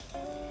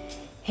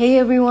Hey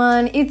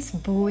everyone, it's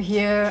Boo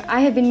here.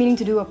 I have been meaning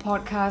to do a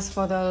podcast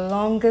for the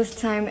longest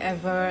time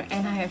ever,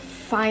 and I have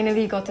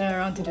finally gotten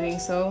around to doing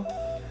so.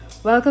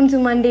 Welcome to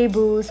Monday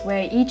Boos,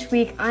 where each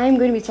week I am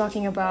going to be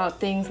talking about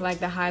things like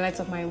the highlights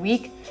of my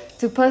week,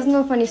 to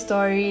personal funny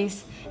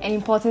stories and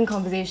important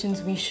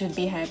conversations we should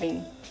be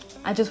having.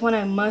 I just want to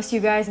immerse you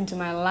guys into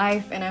my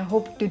life, and I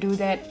hope to do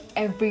that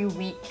every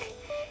week.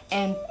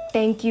 And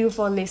thank you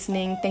for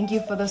listening. Thank you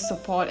for the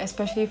support,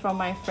 especially from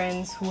my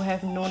friends who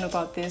have known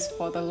about this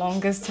for the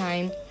longest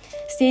time.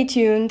 Stay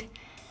tuned.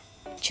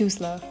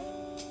 Choose love.